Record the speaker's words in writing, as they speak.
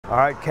All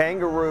right,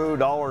 Kangaroo,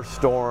 Dollar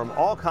Storm,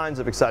 all kinds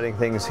of exciting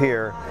things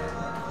here.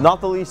 Not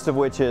the least of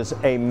which is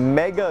a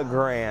mega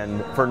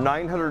grand for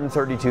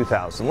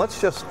 $932,000.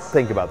 Let's just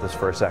think about this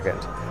for a second.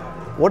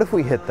 What if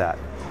we hit that?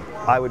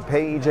 I would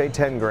pay EJ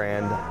 10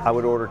 grand. I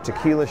would order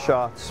tequila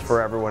shots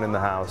for everyone in the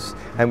house,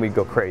 and we'd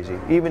go crazy.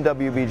 Even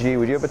WBG,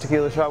 would you have a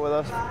tequila shot with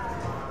us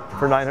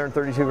for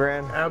 932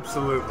 grand?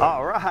 Absolutely.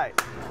 All right,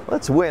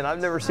 let's win.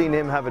 I've never seen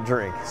him have a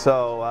drink,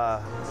 so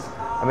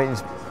I mean,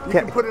 you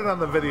can put it on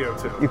the video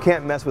too. You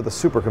can't mess with a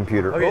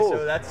supercomputer. Okay,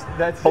 so that's.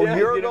 Oh, yeah,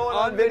 you're going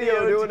on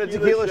video doing a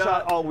tequila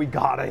shot. Oh, we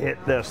gotta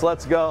hit this.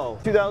 Let's go.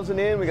 2,000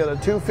 in. We got a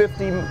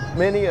 250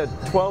 mini, a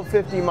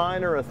 1250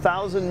 minor, a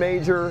 1,000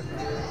 major,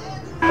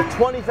 a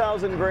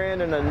 20,000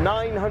 grand, and a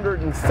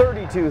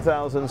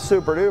 932,000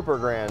 super duper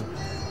grand.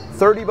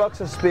 30 bucks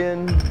a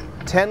spin,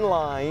 10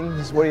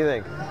 lines. What do you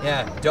think?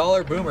 Yeah,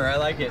 dollar boomer. I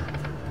like it.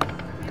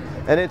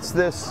 And it's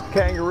this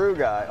Kangaroo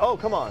guy. Oh,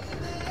 come on.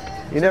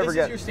 You so never this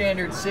get is your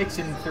standard 6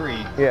 and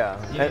 3. Yeah.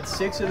 You get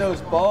 6 of those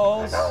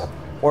balls.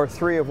 Or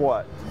 3 of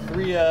what?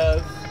 3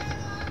 of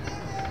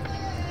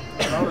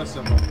bonus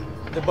symbol.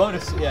 The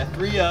bonus, yeah.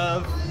 3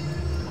 of.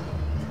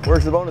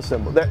 Where's the bonus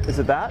symbol? There, is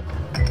it that?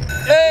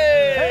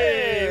 Hey!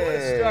 Hey! What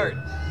a start.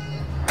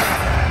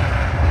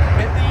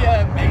 Hit the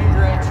Mega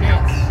Grand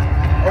chance.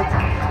 Oh,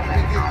 you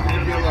think you're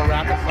gonna be a little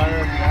rapid fire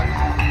at the end?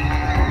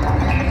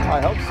 I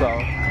hope so.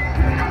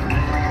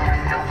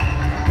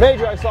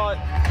 Major, I saw it.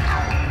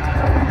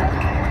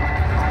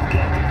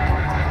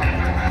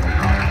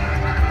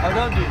 Oh,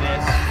 don't do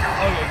this.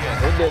 Okay, good.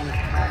 It didn't.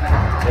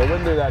 They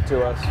wouldn't do that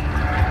to us.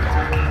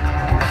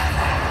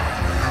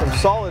 Some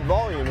solid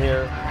volume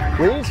here.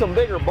 We need some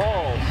bigger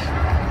balls.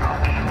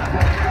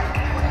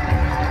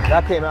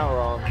 That came out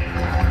wrong.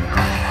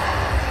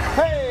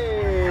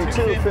 Hey,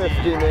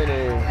 250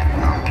 mini.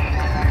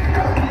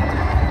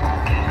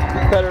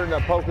 Better than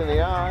a poke in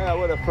the eye. I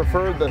would have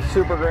preferred the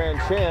super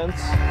grand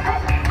chance.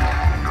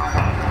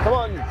 Come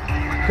on,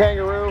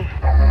 Kangaroo.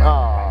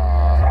 Ah.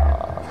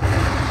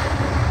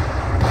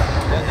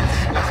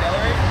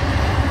 Accelerate.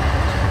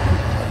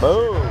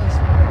 Boom.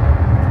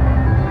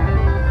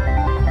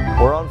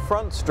 We're on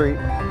Front Street.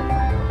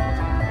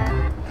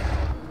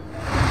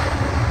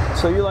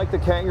 So you like the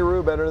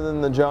Kangaroo better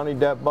than the Johnny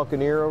Depp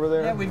Buccaneer over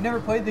there? Yeah, we've never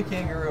played the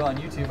Kangaroo on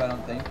YouTube, I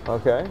don't think.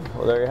 Okay,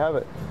 well there you have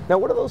it. Now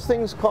what are those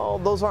things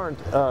called? Those aren't...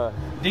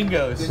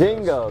 Dingoes.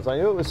 Dingoes. I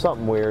knew it was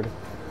something weird.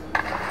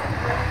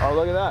 Oh,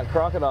 look at that,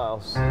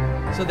 crocodiles.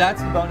 So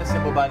that's the bonus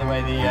symbol, by the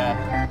way, the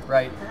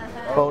right.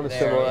 Bonus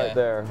there, symbol right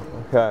there.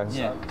 Okay.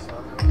 Yeah.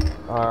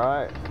 All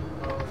right.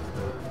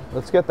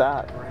 Let's get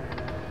that.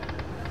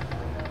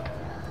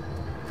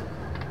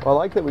 Well, I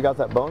like that we got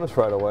that bonus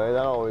right away.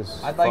 That always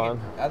fun.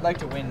 I'd like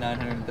to win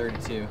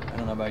 932. I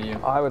don't know about you.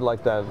 I would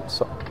like that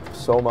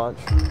so much.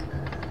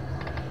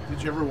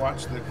 Did you ever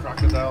watch The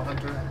Crocodile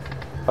Hunter?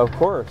 Of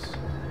course.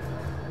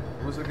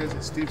 What was that guy's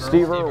name? Steve Irwin?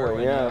 Steve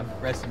Irwin, yeah.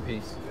 Rest in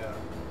peace. Yeah.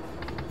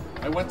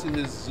 I went to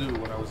his zoo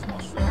when I was in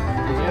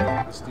Australia. Did you?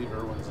 The Steve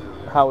Irwin Zoo.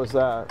 Yeah. How was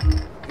that?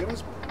 It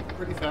was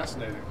pretty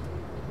fascinating.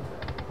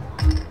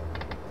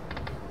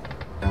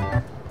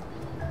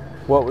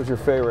 What was your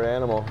favorite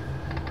animal?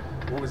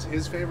 What was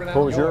his favorite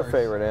animal? What was your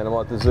favorite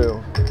animal at the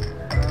zoo?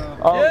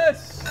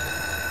 Yes!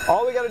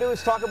 All we got to do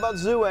is talk about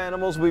zoo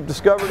animals. We've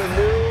discovered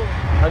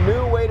a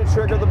new way to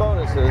trigger the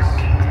bonuses.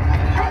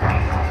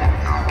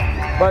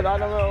 But I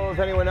don't know if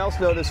anyone else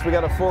noticed, we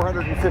got a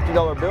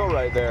 $450 bill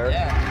right there.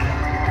 Yeah.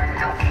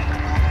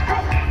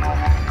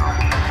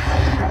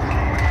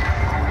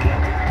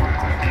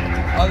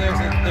 Oh,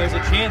 there's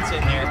a chance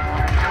in here.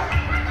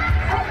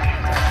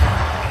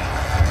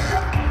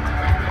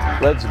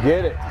 Let's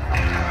get it.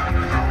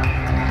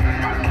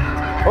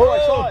 Oh, I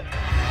saw it.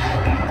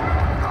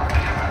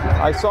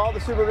 I saw the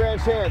super grand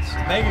chance.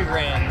 Mega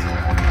grand.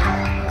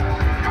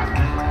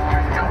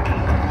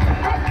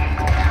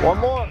 One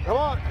more, come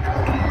on.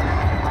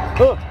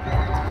 Huh.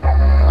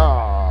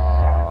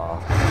 Aww.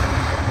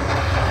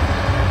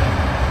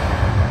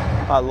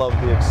 I love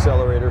the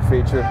accelerator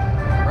feature.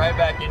 Right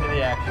back into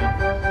the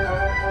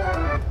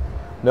action.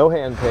 No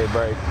hand pay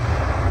break.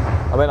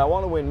 I mean, I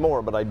want to win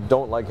more, but I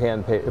don't like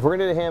hand pay. If we're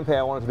going to do hand pay,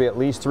 I want it to be at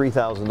least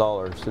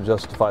 $3,000 to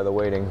justify the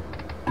waiting.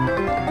 You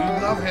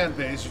love hand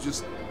pays, you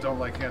just don't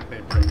like hand pay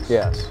breaks.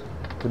 Yes,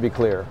 to be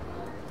clear.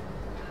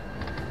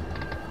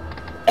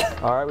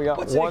 All right, we got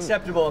What's an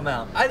acceptable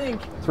amount? I think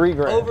 3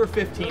 grand. over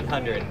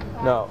 1,500.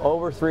 No,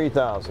 over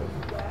 3,000.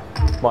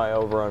 My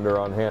over/under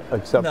on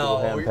acceptable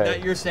hand pay. No,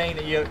 you're saying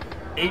that you have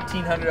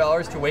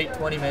 $1,800 to wait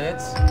 20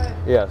 minutes?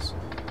 Yes.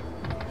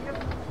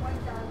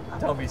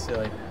 Don't be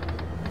silly.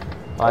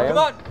 I am. Come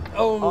on!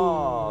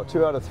 Oh,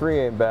 2 out of 3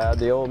 ain't bad.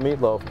 The old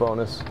meatloaf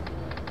bonus.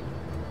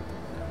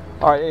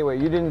 All right, anyway,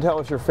 you didn't tell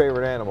us your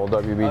favorite animal,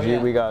 WBG. Oh,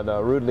 yeah. We got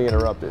rudely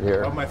interrupted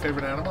here. Oh, my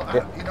favorite animal?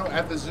 Yeah. You know,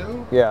 at the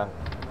zoo, Yeah.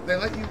 they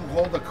let you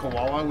hold a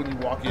koala when you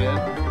walk in.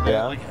 They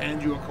Yeah. like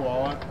hand you a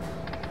koala.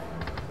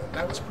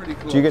 That was pretty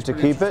cool. Do you get to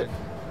keep it?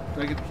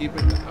 Do I get to keep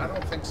it? I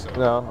don't think so.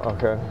 No?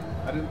 Okay.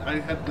 I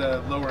had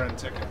the lower end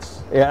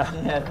tickets. Yeah?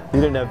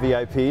 You didn't have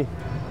VIP?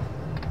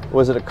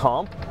 Was it a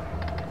comp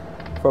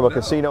From a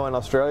casino in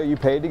Australia? You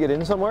paid to get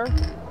in somewhere?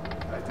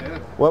 I did.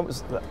 When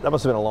was that?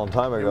 Must have been a long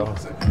time ago.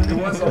 It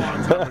was a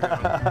long time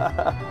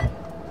ago.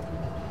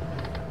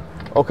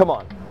 Oh, come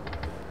on.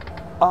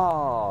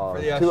 Oh,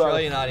 For the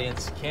Australian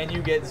audience, can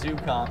you get zoo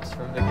comps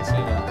from the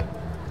casino?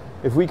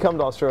 If we come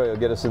to Australia,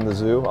 get us in the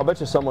zoo. I'll bet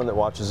you someone that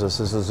watches us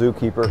is a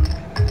zookeeper.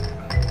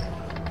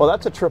 Well,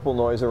 that's a triple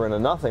noiser and a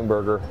nothing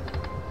burger.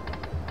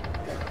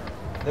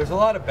 There's a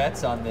lot of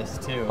bets on this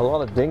too. A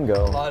lot of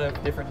dingo. A lot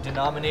of different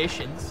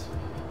denominations.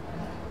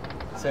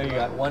 So you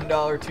got $1,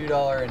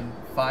 $2, and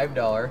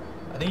 $5.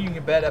 I think you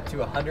can bet up to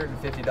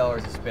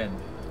 $150 a spin.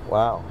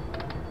 Wow.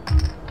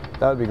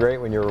 That would be great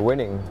when you were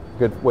winning.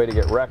 Good way to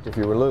get wrecked if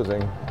you were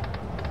losing.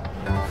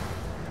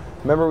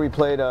 Remember we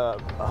played a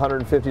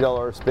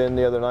 $150 spin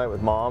the other night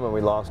with Mom and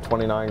we lost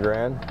 29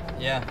 grand?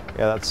 Yeah.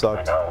 Yeah, that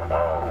sucked.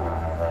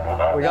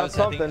 We That got was,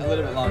 I think, something. a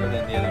little bit longer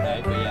than the other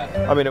night, but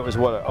yeah. I mean, it was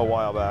what, a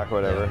while back,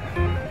 whatever.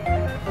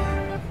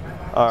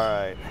 All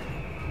right.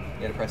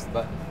 You gotta press the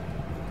button.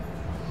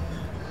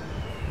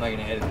 Am I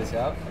gonna edit this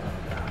out?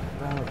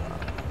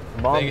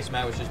 Mom, Vegas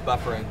Matt was just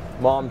buffering.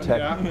 Mom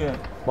Yeah.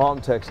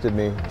 Mom texted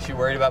me. Is she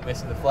worried about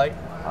missing the flight?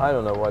 I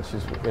don't know what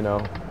she's, you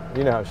know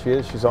how she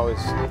is. She's always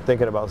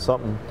thinking about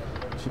something.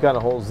 She kind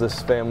of holds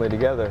this family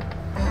together.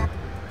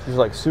 She's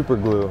like super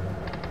glue.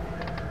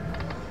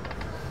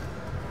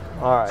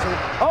 All right.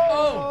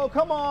 Oh,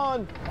 come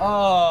on.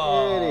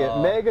 Oh!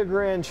 Idiot. Mega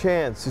grand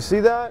chance. You see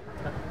that?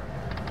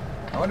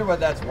 I wonder what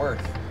that's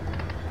worth.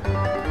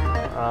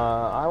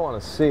 I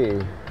want to see.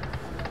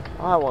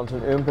 I want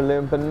an Oompa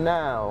Loompa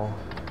now.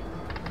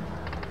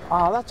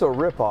 Ah, that's a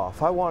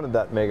ripoff. I wanted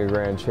that Mega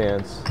Grand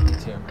Chance. Me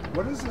too.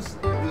 What is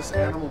this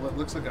animal that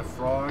looks like a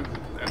frog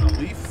and a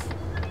leaf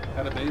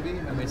had a baby?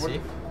 Let me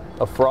see.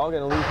 A frog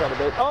and a leaf out of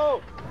bait.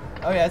 Oh!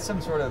 Oh yeah, it's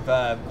some sort of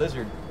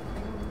lizard.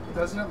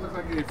 Doesn't it look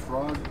like a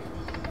frog?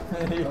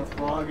 A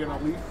frog and a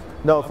leaf?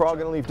 No, a frog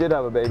and a leaf did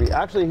have a baby.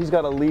 Actually, he's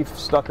got a leaf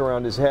stuck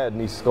around his head,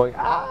 and he's going,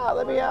 ah,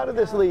 let me out of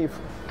this leaf.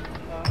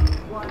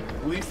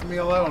 Leave me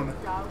alone.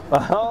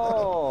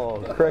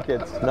 Oh,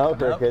 crickets. No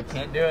crickets.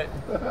 Nope, can't do it.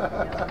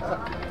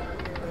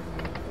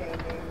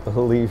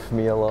 Leave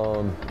me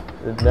alone.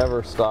 It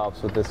never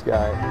stops with this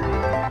guy.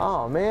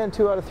 Oh man,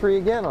 2 out of 3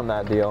 again on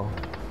that deal.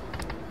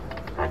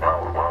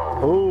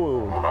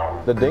 Ooh,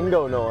 the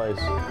dingo noise.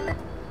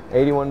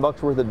 81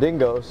 bucks worth of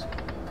dingoes.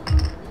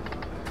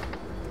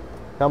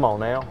 Come on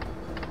now.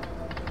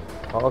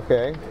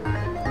 Okay.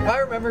 If I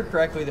remember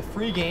correctly, the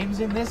free games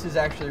in this is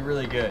actually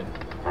really good.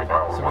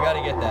 So we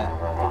gotta get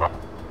that.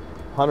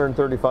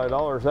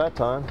 $135 that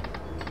time.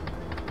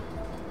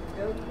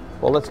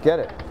 Well, let's get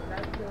it.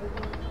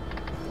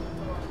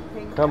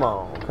 Come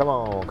on, come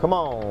on, come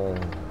on.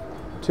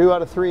 2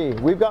 out of 3.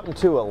 We've gotten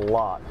 2 a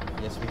lot.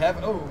 Yes, we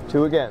have. Oh.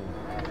 2 again.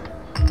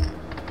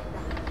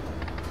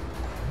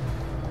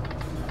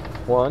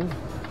 1.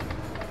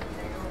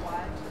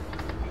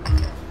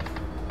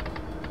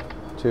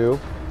 2.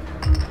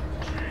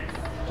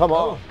 Come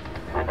on.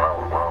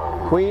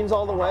 Queens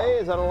all the way.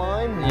 Is that a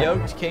line?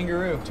 Yoked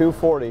kangaroo.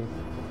 240.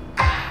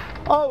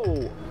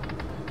 Oh.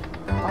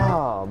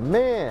 Oh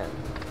man.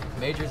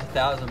 Major's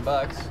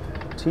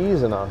 $1,000.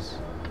 Teasing us.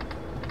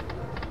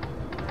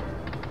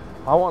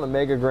 I want a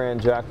Mega Grand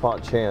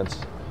jackpot chance.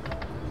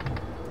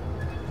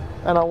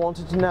 And I want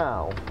it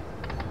now.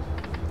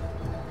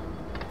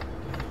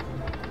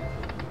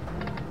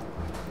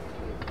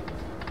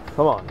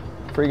 Come on.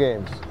 Free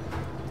games.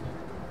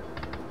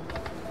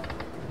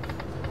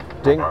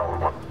 Ding.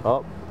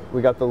 Oh,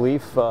 we got the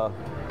leaf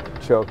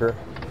choker.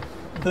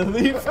 The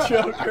leaf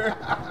choker.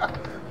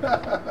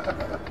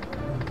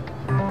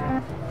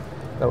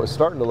 That was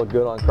starting to look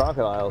good on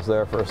crocodiles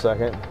there for a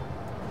second.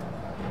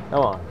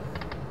 Come on.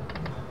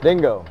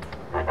 Dingo.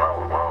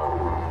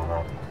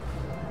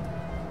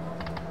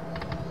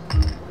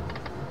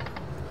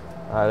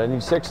 All right, I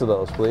need 6 of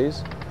those,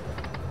 please.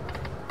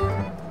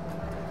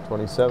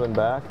 27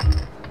 back.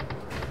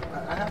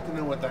 I have to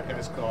know what that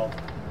guy's called.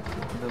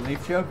 The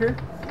leaf choker?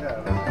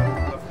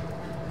 Yeah.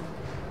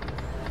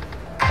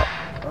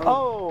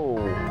 Oh!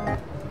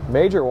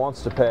 Major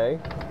wants to pay.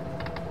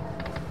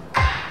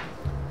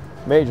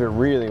 Major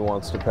really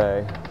wants to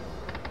pay.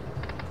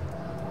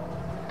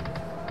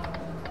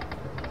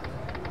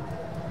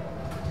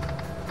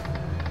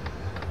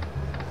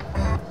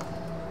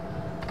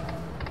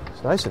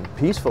 It's nice and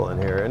peaceful in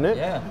here, isn't it?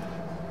 Yeah.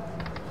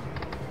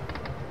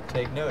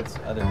 Take notes,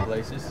 other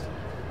places.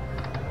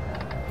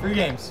 Free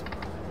games.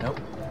 Nope.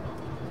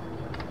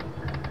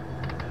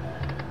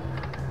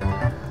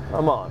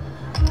 Come on.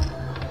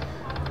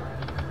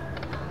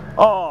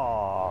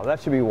 Oh, that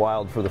should be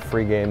wild for the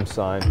free game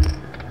sign,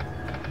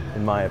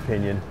 in my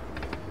opinion.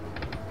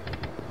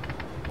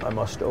 I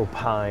must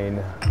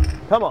opine.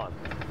 Come on.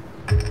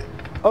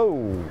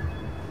 Oh.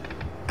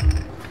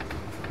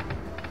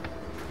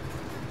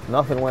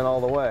 Nothing went all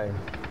the way.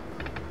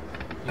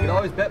 You can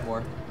always bet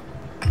more.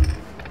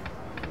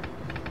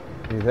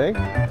 You think?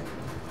 Yeah,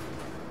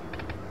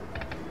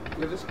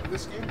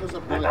 this game goes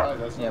up really high,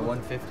 doesn't it? Yeah,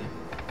 150.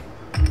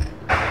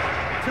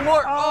 2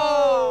 more.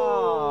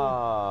 Oh!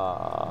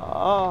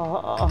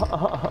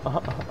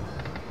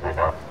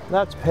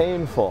 That's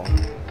painful.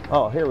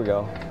 Oh, here we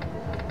go.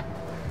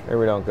 Here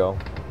we don't go.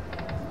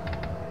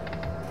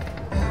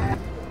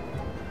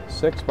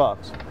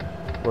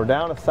 $6. We're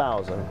down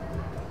 1,000.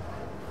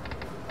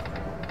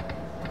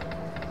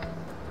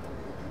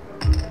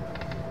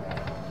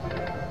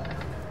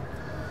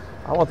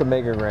 I want the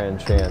Mega Grand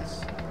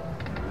chance.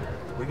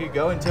 We could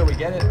go until we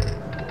get it.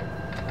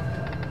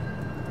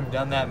 We've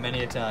done that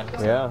many a time.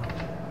 Yeah.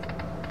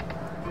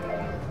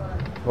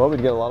 Well,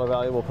 we'd get a lot of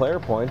valuable player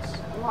points.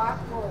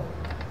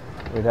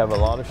 We'd have a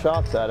lot of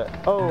shots at it.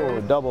 Oh,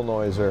 double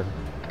noiser.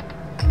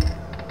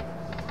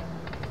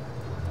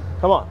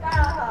 Come on.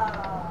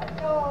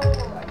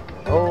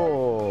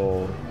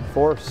 Oh,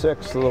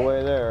 4/6 of the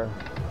way there.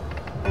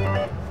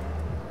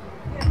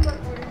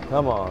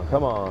 Come on,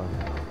 come on.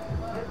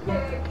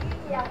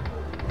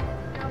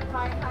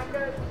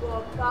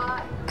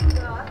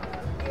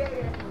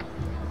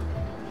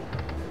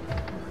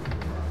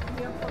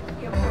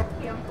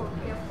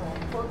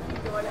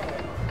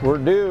 We're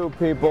due,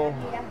 people.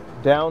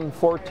 Down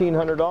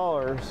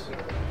 $1,400.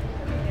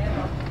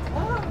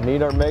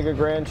 Need our Mega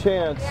Grand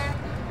chance.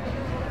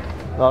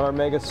 Not our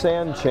Mega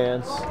Sand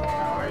chance.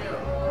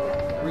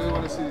 I really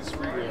want to see these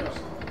free games.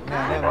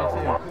 Yeah, me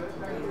too.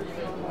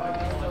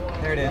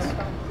 There it is.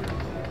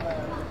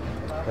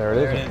 There it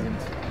There it is. isn't.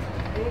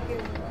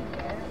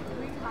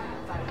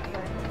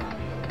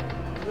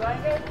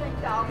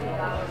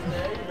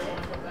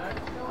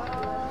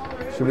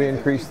 Should we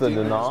increase the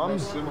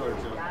denoms? Similar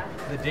to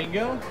The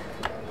dingo,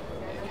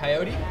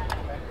 coyote,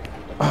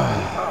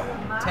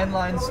 10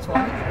 lines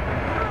 20.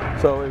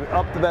 So we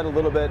up the bet a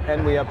little bit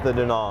and we up the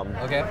denom.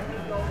 Okay.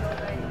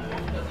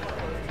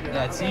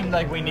 Yeah, it seemed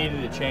like we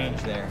needed a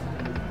change there.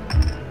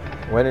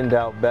 When in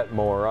doubt, bet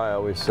more, I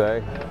always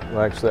say.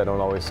 Well, actually, I don't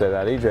always say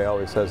that. EJ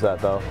always says that,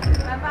 though.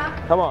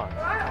 Come on.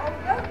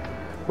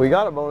 We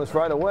got a bonus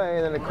right away,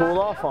 and then it cooled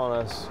off on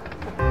us.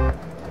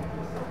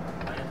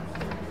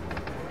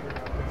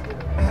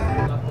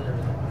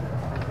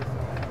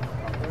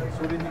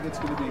 So what do you think it's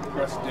going to be?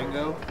 Press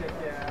dingo?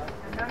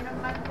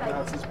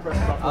 No, it says press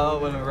buffalo. Oh,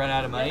 when we run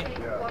out of money?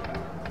 Yeah.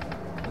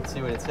 Let's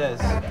see what it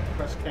says.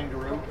 Press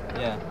kangaroo.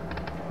 Yeah.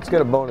 Let's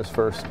get a bonus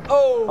first.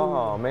 Oh!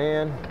 Oh,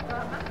 man.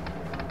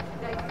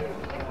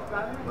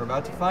 We're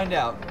about to find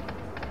out.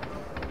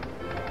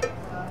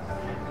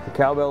 The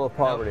cowbell of Nope,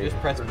 poverty.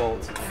 just press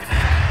bolt.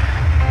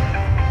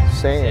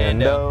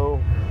 Sando.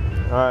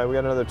 All right, we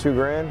got another $2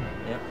 grand.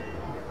 Yep.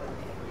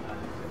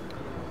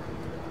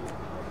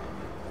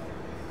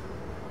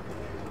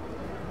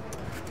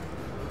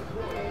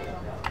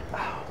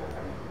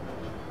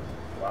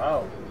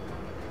 Wow.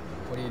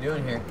 What are you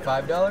doing here?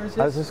 $5?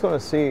 I was just going to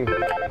see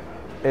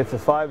if the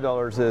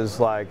 $5 is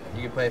like,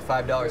 You can play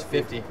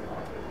 $5.50.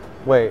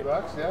 wait,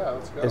 $2? Yeah,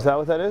 let's go. is that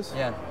what that is?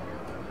 Yeah.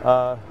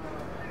 All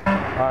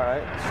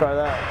right, let's try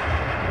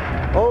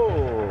that.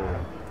 Oh.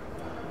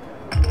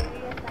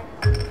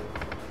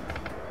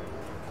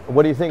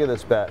 What do you think of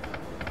this bet?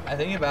 I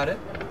think about it.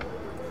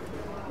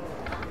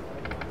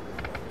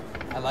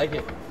 I like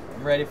it.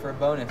 I'm ready for a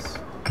bonus.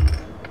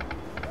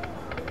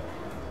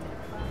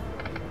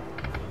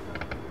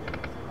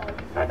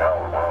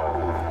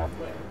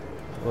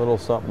 A little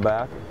something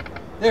back.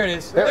 There it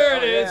is. There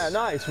it is. Yeah,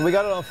 nice. We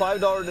got it on $5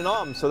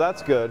 denom, so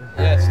that's good.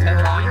 Yes, 10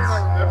 I lines.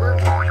 remember.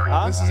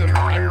 Huh?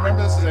 I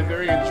remember this is a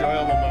very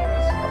enjoyable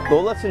bonus.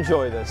 Well, let's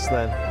enjoy this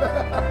then.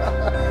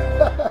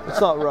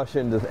 Let's not rush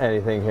into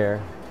anything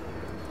here.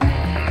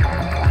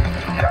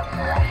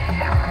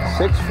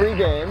 6 free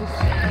games.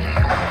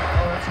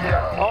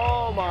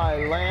 Oh my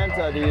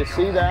Lanta, do you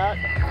see that?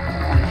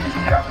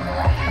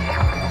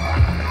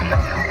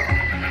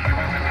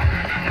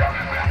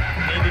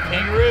 Need the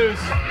kangaroos.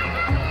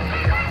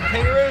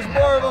 Kangaroos,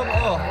 more of them.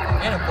 Oh,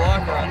 and a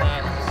blocker on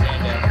that.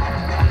 Stand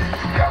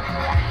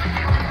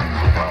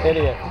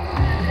Idiot.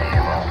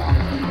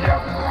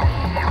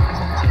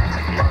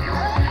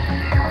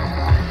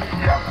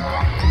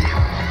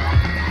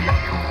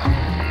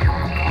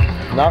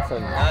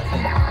 Nothing.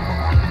 Nothing.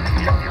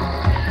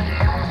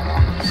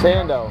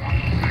 Sando.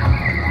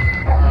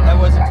 That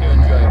wasn't too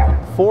enjoyable.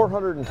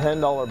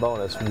 $410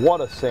 bonus. What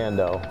a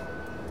Sando.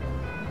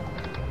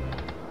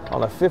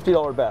 On a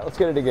 $50 bet. Let's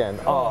get it again.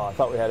 Oh, I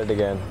thought we had it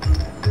again.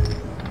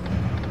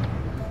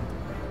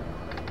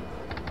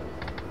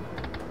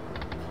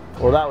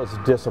 Well, that was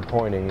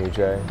disappointing,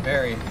 EJ.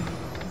 Very.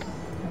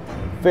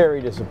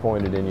 Very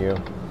disappointed in you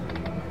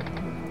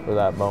for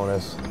that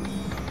bonus.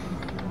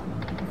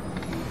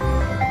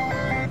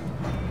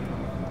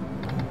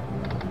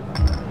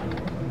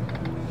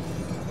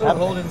 A little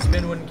hold and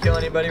spin wouldn't kill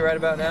anybody right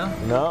about now.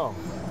 No.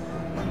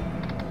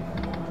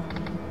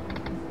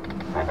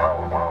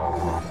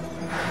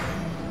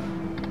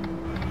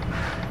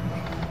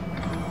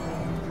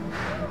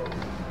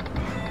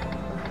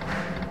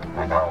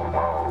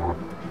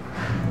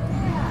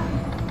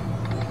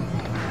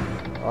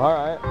 All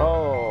right.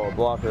 Oh,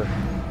 blocker.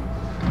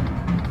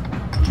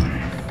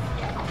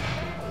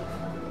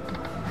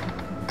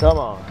 Come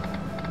on.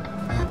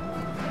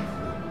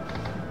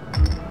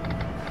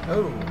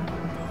 Oh.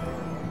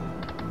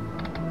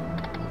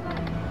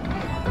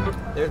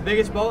 The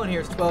biggest bowl in here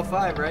is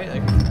 12.5, right?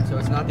 Like, so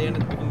it's not the end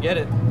of we can get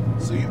it.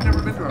 So you've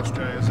never been to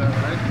Australia, is that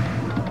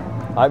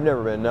right? I've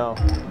never been, no.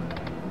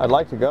 I'd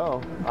like to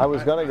go. I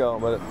was gonna go,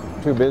 but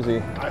too busy.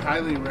 I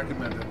highly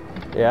recommend it.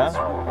 Yeah? It's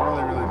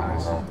really, really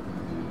nice.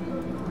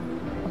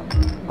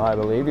 I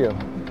believe you.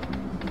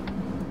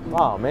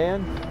 Oh,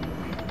 man.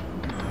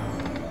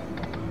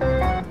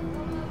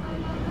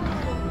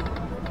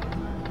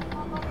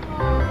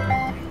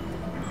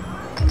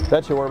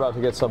 Bet you we're about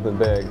to get something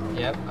big.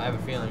 Yep, I have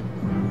a feeling.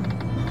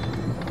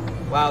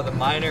 Wow, the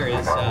minor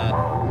is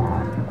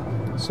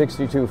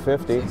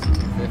 62.50.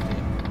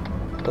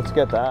 62.50. Let's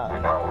get that.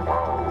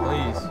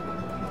 Please.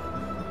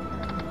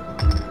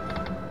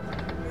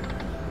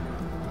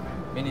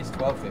 Mini's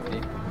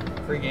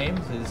 12.50. Free games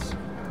is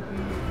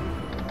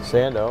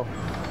Sando.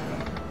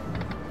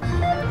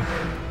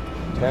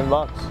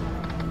 $10.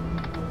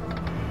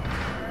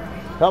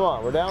 Come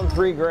on, we're down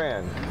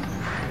 $3,000.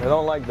 I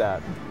don't like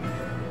that.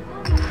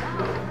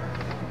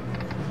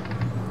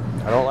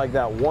 I don't like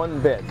that one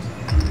bit.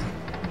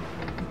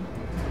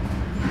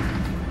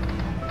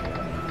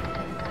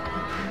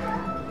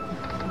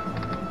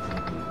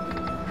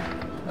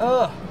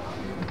 ugh.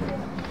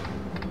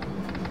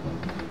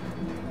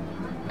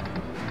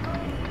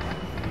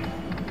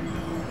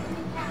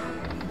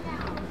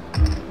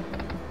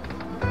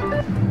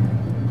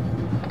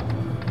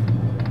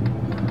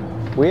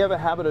 We have a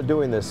habit of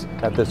doing this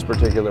at this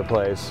particular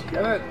place.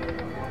 Get it?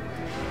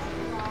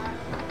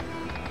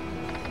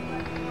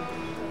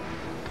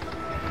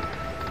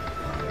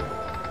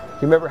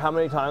 Do you remember how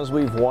many times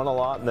we've won a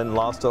lot and then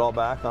lost it all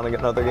back on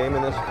another game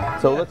in this?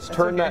 So Yeah, let's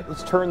turn okay.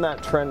 let's turn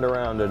that trend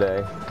around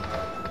today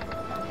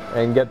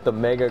and get the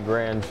mega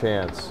grand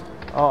chance.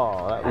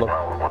 Oh,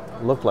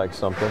 that looked like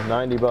something.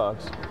 $90.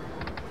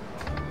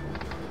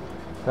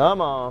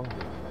 Come on.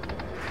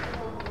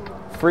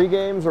 Free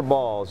games or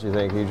balls, you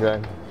think,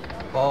 EJ?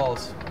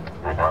 Balls.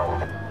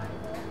 Oh,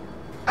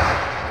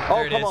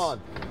 There it come is.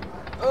 on.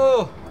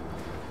 Oh.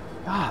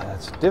 Ah,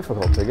 that's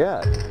difficult to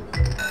get.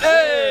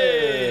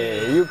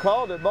 Hey! You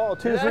called it, ball.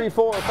 2, Did I? 3,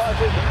 4, 5,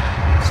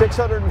 6,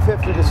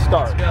 650 to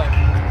start.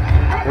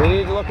 Let's go. We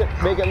need to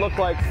make it look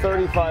like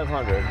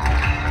 3,500.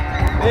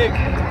 Big.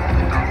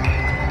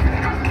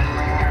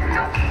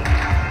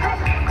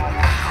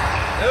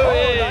 Oh,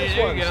 hey, Nice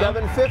there one. you go.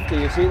 750.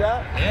 You see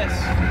that? Yes.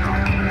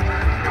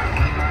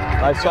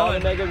 I saw the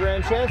going. mega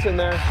grand chance in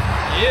there.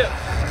 Yep.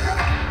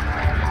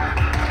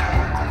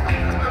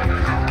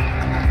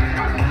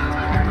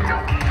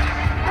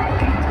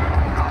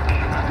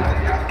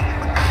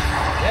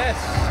 Yes.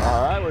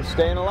 All right, we're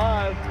staying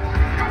alive.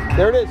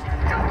 There it is.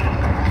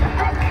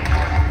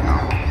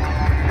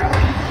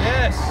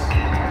 Yes.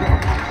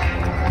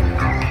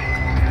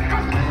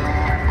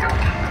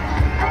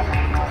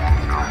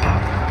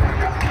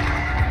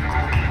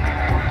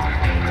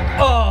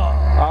 Oh.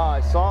 Ah,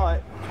 I saw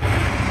it.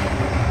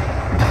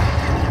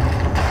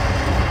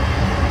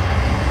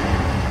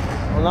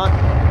 Well,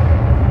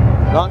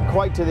 not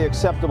quite to the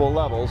acceptable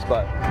levels,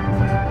 but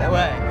That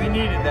way. We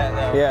needed that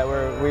though.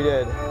 yeah, we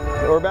did.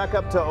 We're back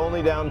up to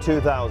only down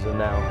 2,000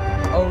 now.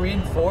 Oh, we're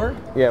in 4?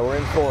 Yeah, we're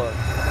in 4.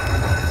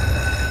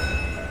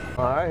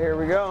 All right, here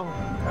we go.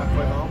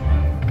 Halfway home.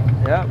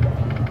 Yep,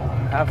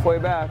 halfway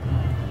back.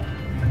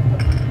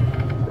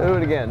 Do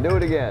it again, do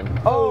it again.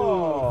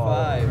 Oh,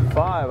 5.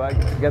 5, I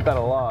get that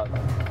a lot.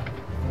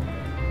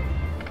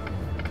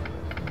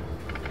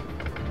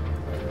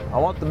 I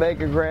want to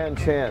make a grand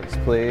chance,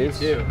 please.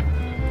 Me too.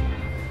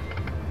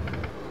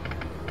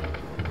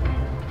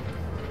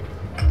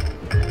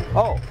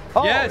 Oh,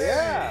 Yes.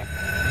 yeah.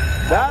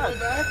 That's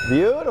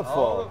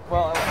beautiful. Oh,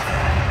 well,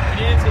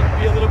 we need it to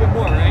be a little bit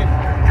more, right?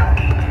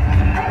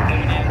 So we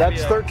need it to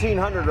That's be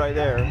 1,300 right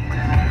there.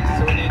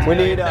 So we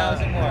need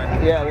 1,000 more.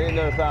 Yeah, we need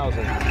another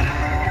 1,000.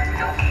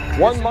 Here's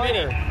One the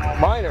minor. mini.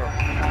 Minor.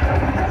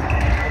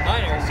 The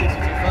minor is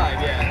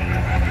 62.5,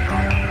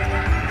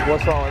 yeah.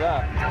 What's wrong with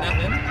that?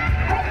 Nothing.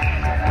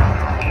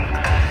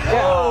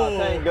 Yeah, Oh.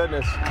 thank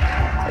goodness.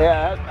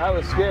 Yeah, I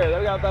was scared.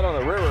 They got that on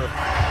the river.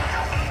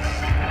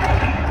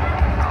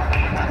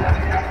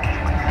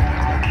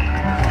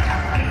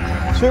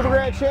 Super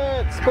grand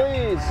chance,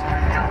 please.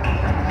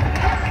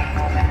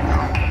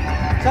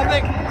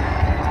 Something.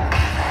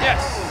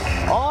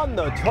 Yes. On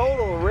the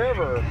total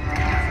river.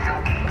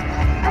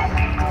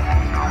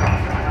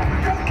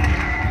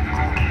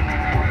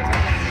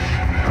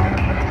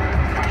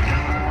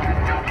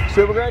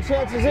 Super grand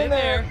chance is in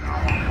there.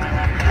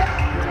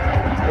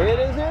 It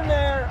is in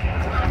there.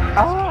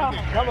 Ah,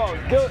 come on,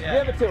 do it.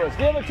 Yeah. Give it to us.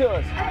 Give it to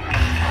us.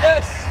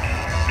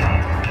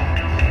 Yes.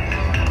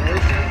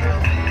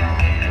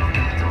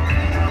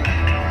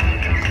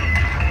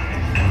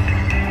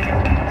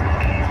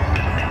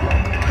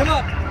 Come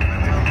on.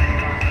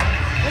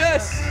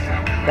 Yes.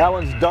 That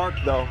one's dark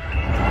though.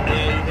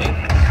 Yeah, you think?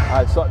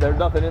 I saw there's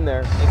nothing in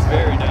there. It's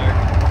very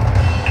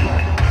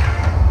dark.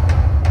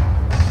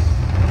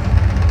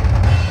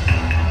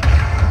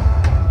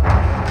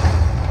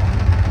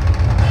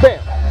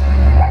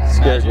 Bam!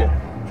 Scared you.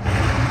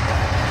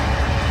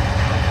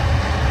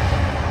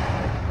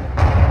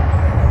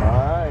 All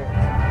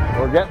right,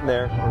 we're getting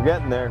there. We're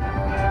getting there.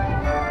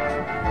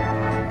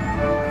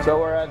 So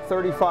we're at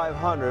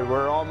 3,500.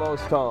 We're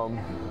almost home.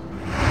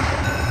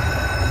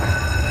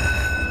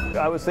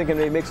 I was thinking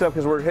they mix it up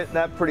because we're hitting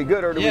that pretty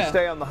good, or do we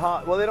stay on the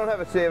hot? Well, they don't have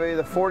a save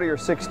either 40 or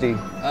 60.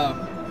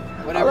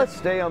 Whatever. Let's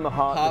stay on the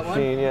hot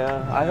machine. One?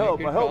 Yeah. I hope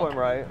I'm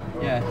right.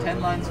 Yeah,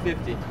 10 lines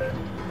 50.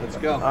 Let's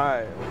go. All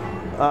right.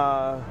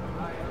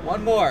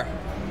 One more.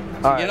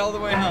 To get all the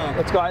way home.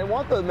 Let's go. I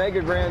want the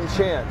Mega Grand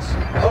Chance.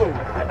 Oh.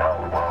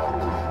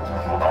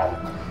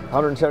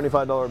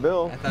 $175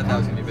 bill. I thought that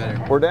was gonna be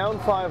better. We're down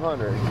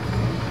 500.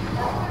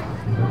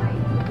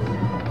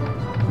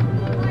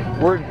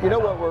 You know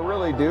what we're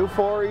really due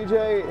for,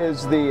 EJ,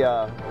 is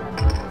the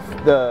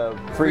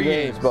free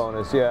games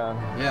bonus. Yeah.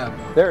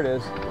 Yeah. There it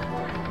is.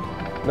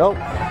 Nope.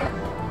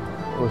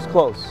 It was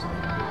close.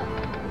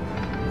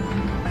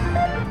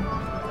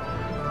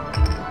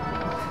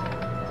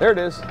 There it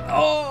is.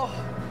 Oh!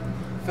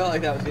 Felt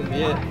like that was gonna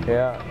be it.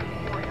 Yeah.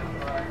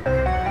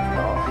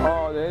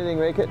 Oh, did anything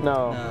make it?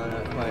 No. No,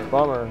 not quite.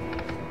 Bummer.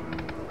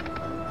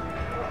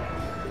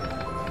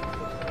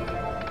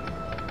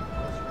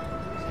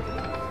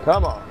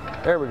 Come on.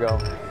 There we go.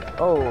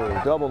 Oh,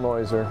 double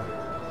noiser.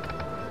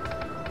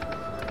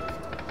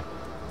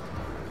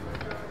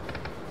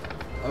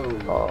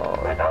 Oh.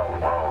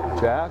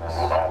 Jacks.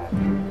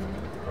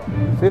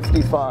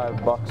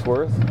 55 bucks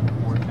worth.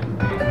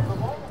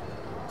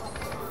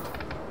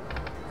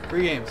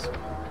 Free games.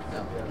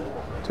 No.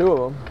 2 of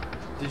them.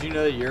 Did you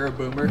know that you're a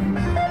boomer?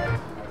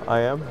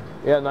 I am.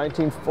 Yeah,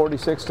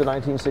 1946 to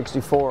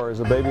 1964 is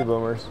the baby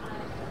boomers.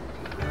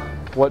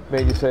 What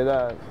made you say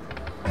that?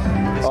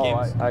 This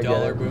game's I get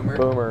dollar it. boomer.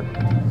 Boomer.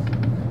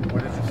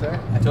 What did you say?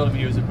 I told him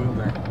he was a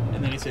boomer.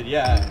 And then he said,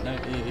 yeah.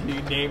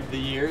 He named the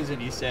years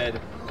and he said,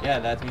 yeah,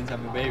 that means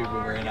I'm a baby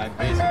boomer. And I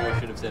basically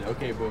should have said,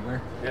 okay,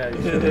 boomer. Yeah,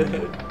 you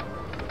should.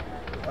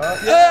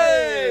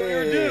 Hey! We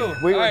were due.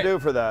 We were due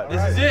for that.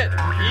 This is it.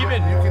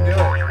 Even. You can do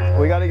it.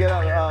 We got to get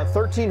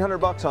 1,300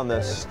 bucks on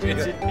this.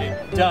 It's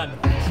done.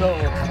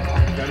 Sold.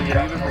 Gotta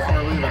get even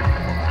before leaving.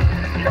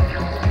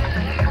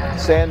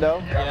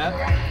 Sando. Yeah.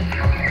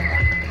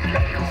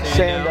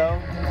 Sando.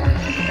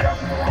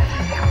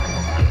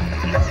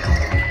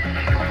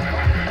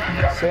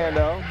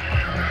 Sando.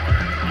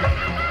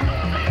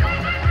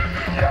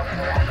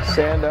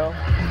 Sando.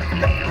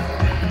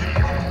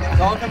 It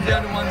all comes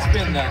down to one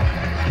spin then.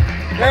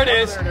 There it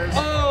is. There it is.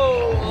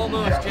 Oh,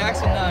 almost.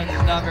 Jackson 9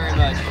 is not very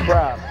much.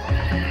 Crap.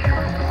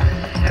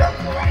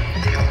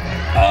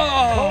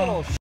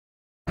 Oh!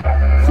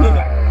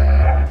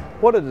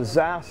 What a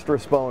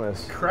disastrous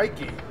bonus.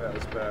 Crikey, that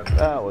was bad.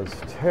 That was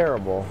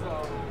terrible.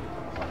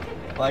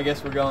 Well, I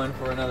guess we're going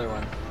for another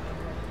one.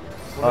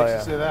 What makes yeah.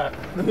 you say that?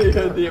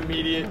 The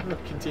immediate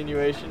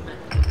continuation.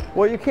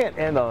 Well, you can't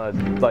end on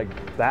it like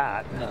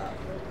that. No.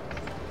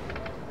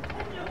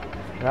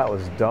 That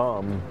was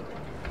dumb.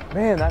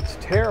 Man, that's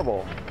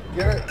terrible.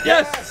 Get it?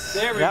 Yes!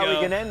 There we Now go. we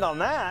can end on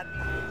that.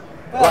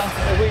 Well,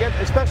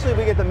 Especially if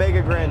we get the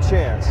Mega Grand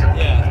Chance.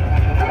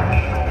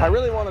 yeah. I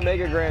really want a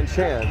Mega Grand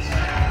Chance,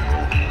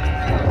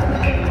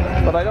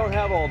 but I don't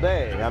have all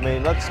day. I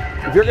mean,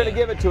 if you're going to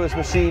give it to us,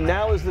 machine,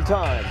 now is the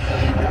time.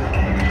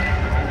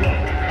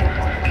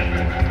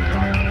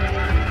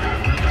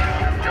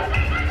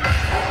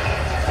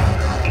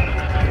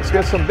 Let's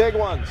get some big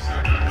ones.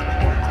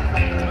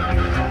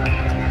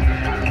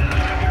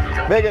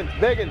 Biggin,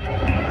 biggin.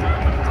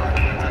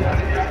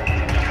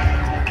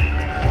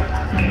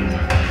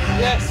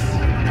 Yes!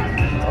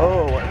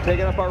 Oh,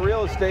 taking up our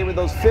real estate with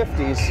those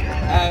 50s.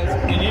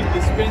 We need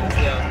the spins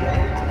though.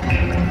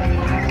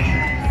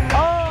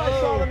 Oh, I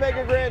saw the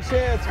Mega Grand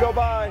Chance go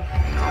by.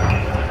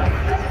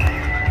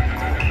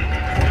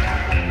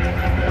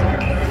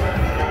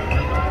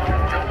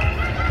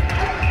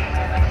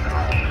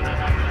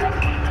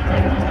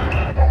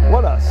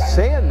 What a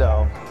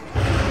Sando.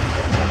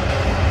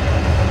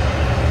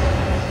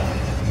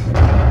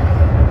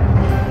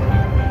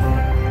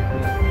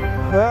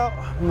 Well,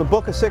 in the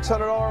book a $600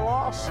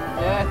 loss.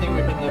 Yeah, I think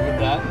we can live with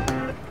that.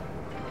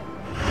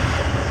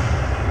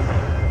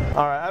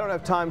 All right, I don't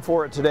have time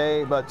for it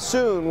today, but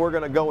soon we're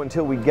going to go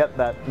until we get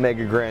that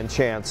Mega Grand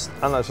Chance.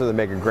 I'm not sure the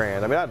Mega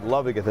Grand. I mean, I'd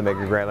love to get the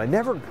Mega Grand. I've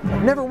never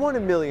won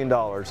 $1 million.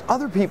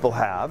 Other people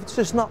have. It's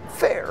just not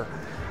fair.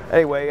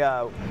 Anyway,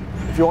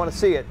 if you want to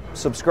see it,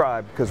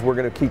 subscribe because we're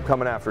going to keep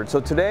coming after it. So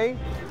today,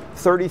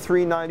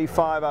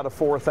 $33.95 out of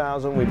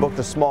 4,000. We booked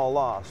a small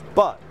loss,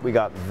 but we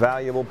got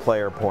valuable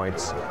player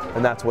points,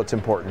 and that's what's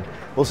important.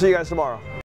 We'll see you guys tomorrow.